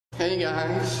Hey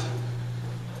guys,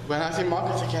 when I see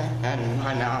Marcus again, and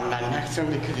right now I'm not next to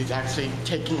him because he's actually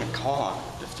taking a car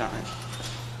this time.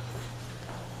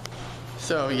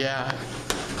 So yeah,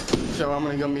 so I'm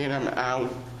gonna go meet him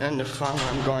out in the front where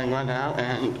I'm going right now,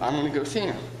 and I'm gonna go see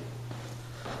him.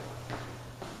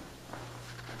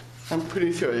 I'm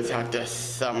pretty sure it's out there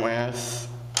somewhere.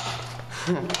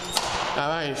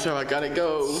 Alright, so I gotta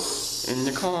go in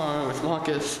the car with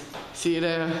Marcus. See you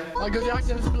there. Michael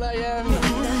Jackson's playing.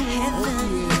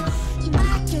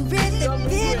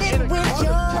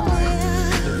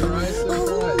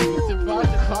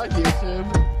 Surprise, YouTube.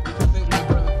 Thank my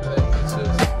brother for that. It's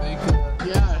just,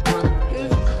 Yeah,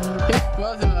 his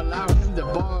brother allowed him to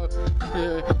borrow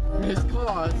his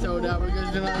car so that we're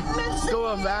just gonna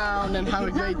go around and have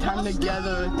a great time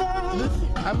together.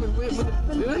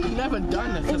 We've never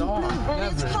done this at all.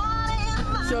 Never.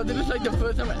 So this is like the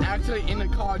first time I'm actually in a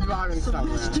car driving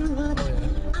somewhere. So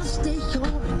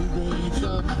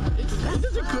it's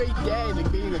just a great day to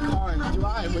be in a car and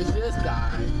drive with this guy.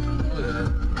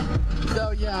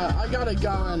 So yeah, I gotta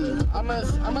go and I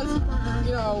must,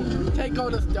 you know, take all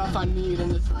the stuff I need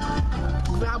and just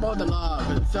grab all the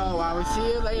love. So I will see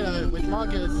you later with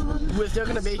Marcus. We're still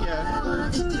gonna be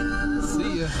here.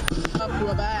 see ya.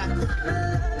 We're back.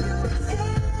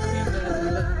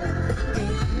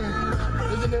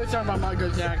 There's a new song by Michael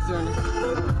Jackson.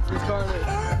 It's called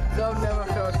 "Love Never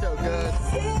Felt So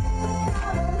Good."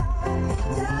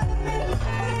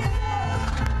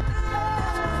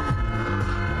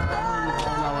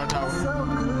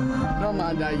 Don't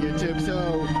mind that, YouTube.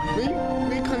 So we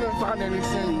couldn't find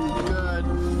anything good.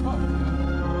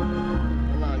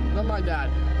 Don't mind that.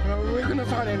 We couldn't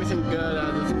find anything good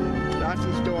at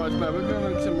some stores, but we're gonna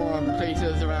look some more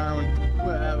places around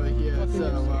wherever here.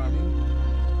 So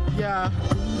yeah,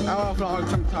 I'll vlog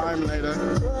sometime later.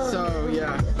 So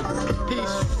yeah,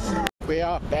 peace. We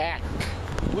are back.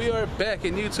 We are back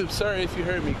in YouTube. Sorry if you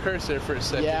heard me curse there for a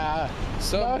second. Yeah,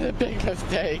 that was a big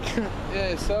mistake.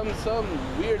 Yeah, some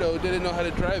weirdo didn't know how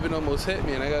to drive and almost hit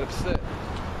me, and I got upset.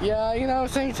 Yeah, you know,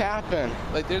 things happen.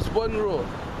 Like, there's one rule.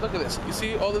 Look at this. You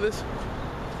see all of this?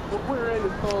 What we're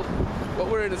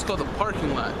in is called a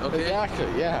parking lot, okay? Exactly,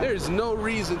 yeah. There's no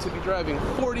reason to be driving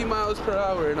 40 miles per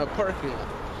hour in a parking lot.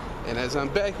 And as I'm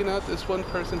backing out, this one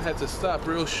person had to stop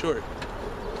real short.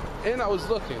 And I was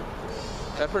looking.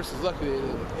 That person's lucky they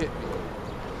didn't hit me.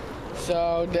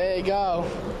 So there you go.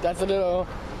 That's a little,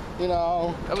 you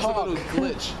know, That was talk. a little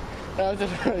glitch. That was a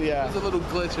That was a little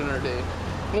glitch in our day.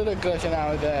 little glitch in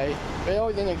our day. We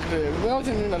always need a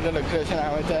little glitch in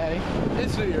our day.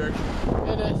 It's New York.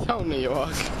 It is so New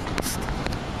York.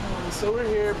 So we're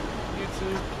here,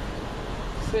 YouTube,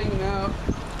 hanging out.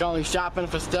 Going shopping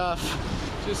for stuff.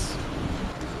 Just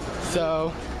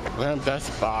So we're in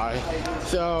Best Buy.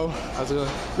 So how's it going?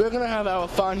 we're gonna have our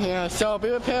fun here. So be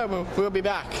prepared. We'll be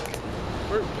back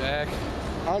We're back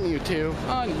on YouTube.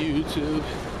 on YouTube.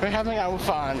 We're having our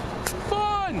fun.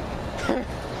 Fun!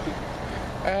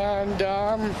 And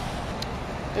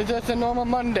it's just a normal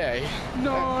Monday.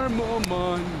 Normal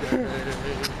Monday.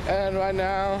 And right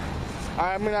now,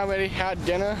 I already had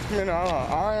dinner. You know,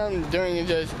 all I'm doing is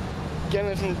just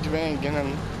getting some drink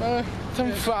and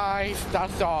some fries.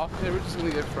 That's all. Yeah, we're just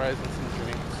gonna get fries and some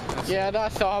drinks. Yeah,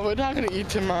 that's all. We're not gonna eat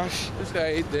too much. This guy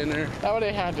ate dinner. I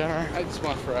already had dinner. I just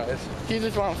want fries. You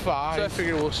just want So I fries.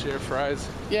 figured we'll share fries.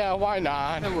 Yeah, why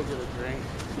not? And we'll get a drink.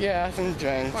 Yeah, some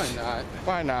drinks. Why not?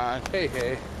 Why not? Hey,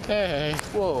 hey. Hey.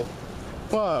 Whoa.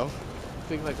 Whoa. I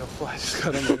think like a fly just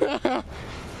got on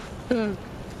me.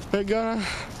 We're gonna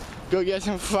go get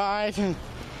some fries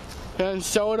and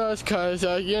sodas, cause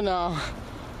you know,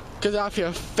 cause I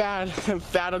feel fat and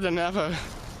fatter than ever.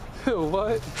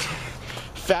 What?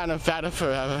 Fat and fatter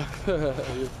forever.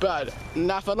 But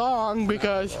not for long,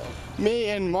 because me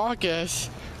and Marcus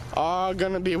are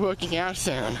gonna be working out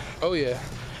soon. Oh yeah.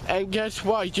 And guess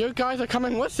what? You guys are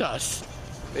coming with us.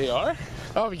 They are?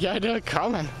 Oh yeah, they're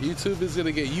coming. YouTube is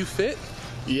gonna get you fit?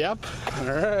 Yep.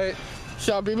 Alright.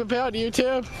 So be prepared,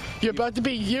 YouTube. You're about to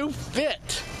be you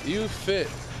fit. You fit.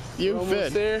 You We're almost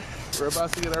fit. there. We're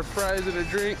about to get our fries and a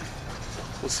drink.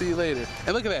 We'll see you later.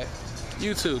 And look at that.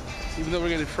 YouTube, even though we're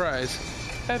getting fries,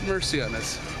 have mercy on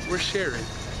us. We're sharing.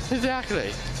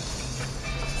 Exactly.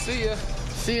 See ya.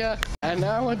 See ya. And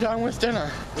now we're done with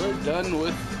dinner. We're done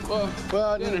with,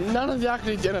 Well, dinner. not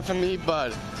exactly dinner for me,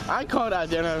 but I call that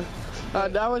dinner.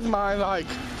 That was my, like,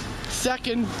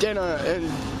 second dinner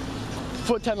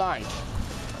for tonight.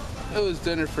 It was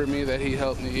dinner for me that he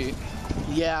helped me eat.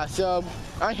 Yeah, so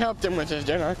I helped him with his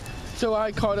dinner, so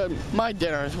I called it my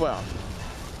dinner as well.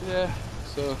 Yeah,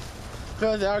 so.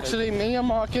 Because actually, me and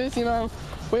Marcus, you know,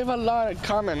 we have a lot in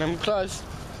common, and plus,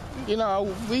 you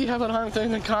know, we have a lot of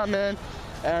things in common,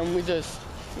 and we just,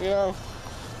 you know,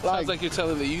 Sounds like you're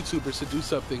telling the YouTubers to do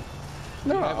something.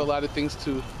 No. You have a lot of things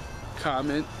to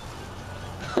comment.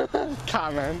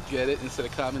 Comment. Get it? Instead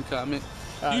of comment.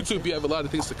 YouTube, you have a lot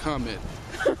of things to comment.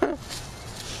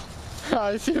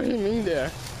 I see what you mean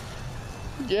there.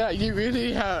 Yeah, you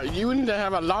need to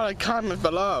have a lot of comments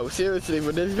below. Seriously,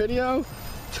 for this video,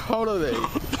 totally.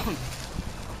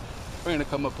 We're gonna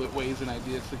come up with ways and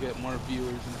ideas to get more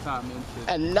viewers and comments.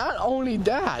 And not only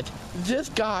that, this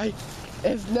guy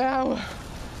is now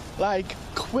like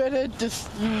quitted this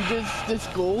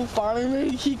school.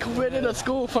 Finally, he quitted a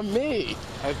school for me.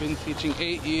 I've been teaching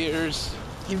 8 years.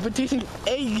 He's been teaching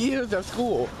 8 years of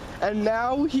school, and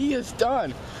now he is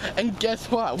done. And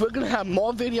guess what? We're gonna have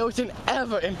more videos than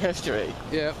ever in history.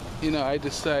 Yeah, you know, I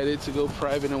decided to go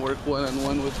private and work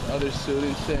one-on-one with other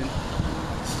students, and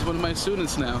this is one of my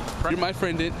students now. You're my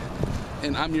friend,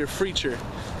 and I'm your preacher.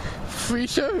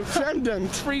 Preacher? Friendin'.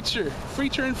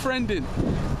 Preacher and friendin'.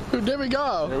 There we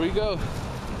go. There we go.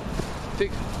 I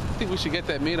think we should get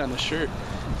that made on a shirt.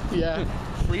 Yeah.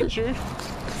 Preacher,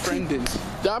 friendin'.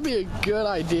 That'd be a good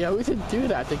idea. We should do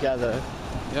that together.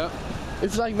 Yep.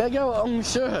 It's like make our own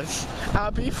shirts.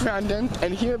 I'll be friendin'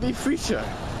 and he'll be preacher.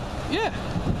 Yeah.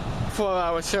 For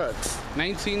our shirts.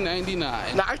 $19.99.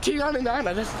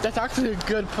 $19.99. That's actually a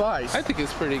good price. I think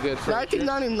it's pretty good for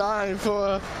 $19.99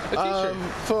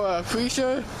 for a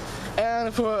preacher,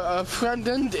 and for a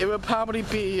friendin', it would probably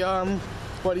be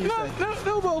what do you say? No,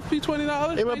 they'll both be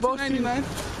 $20. It would both be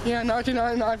 $19.99. Yeah,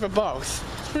 $19.99 for both.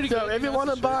 It's pretty so good. if you want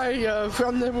to buy a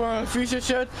friendin' or a preacher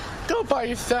shirt, go buy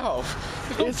yourself.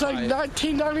 It's like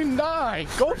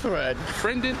 $19.99. Go for it.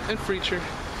 Friendin' and preacher.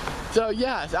 So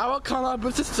yes, I will come up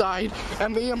with a site,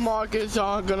 and me and Marcus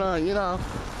are gonna, you know,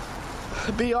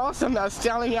 be awesome at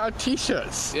selling out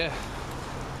t-shirts. Yeah.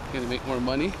 Gonna make more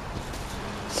money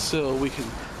so we can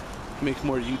make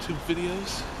more YouTube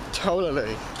videos.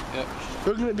 Totally. Yep.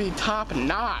 We're gonna be top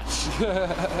notch.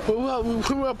 we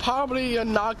will probably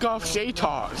knock off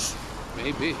Zatars.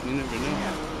 Maybe, you never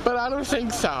know. But I don't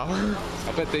think so.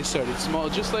 I bet they started small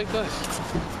just like us.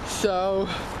 So,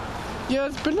 yeah,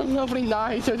 it's been a lovely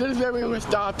night. So this is where we will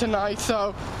start tonight.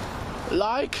 So,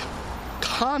 like,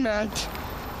 comment,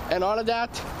 and all of that.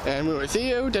 And we will see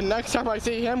you the next time I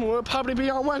see him. Will probably be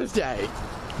on Wednesday.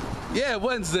 Yeah,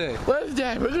 Wednesday.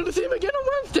 Wednesday. We're gonna see him again on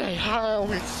Wednesday. How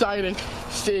exciting.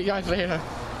 See you guys later.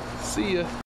 See ya.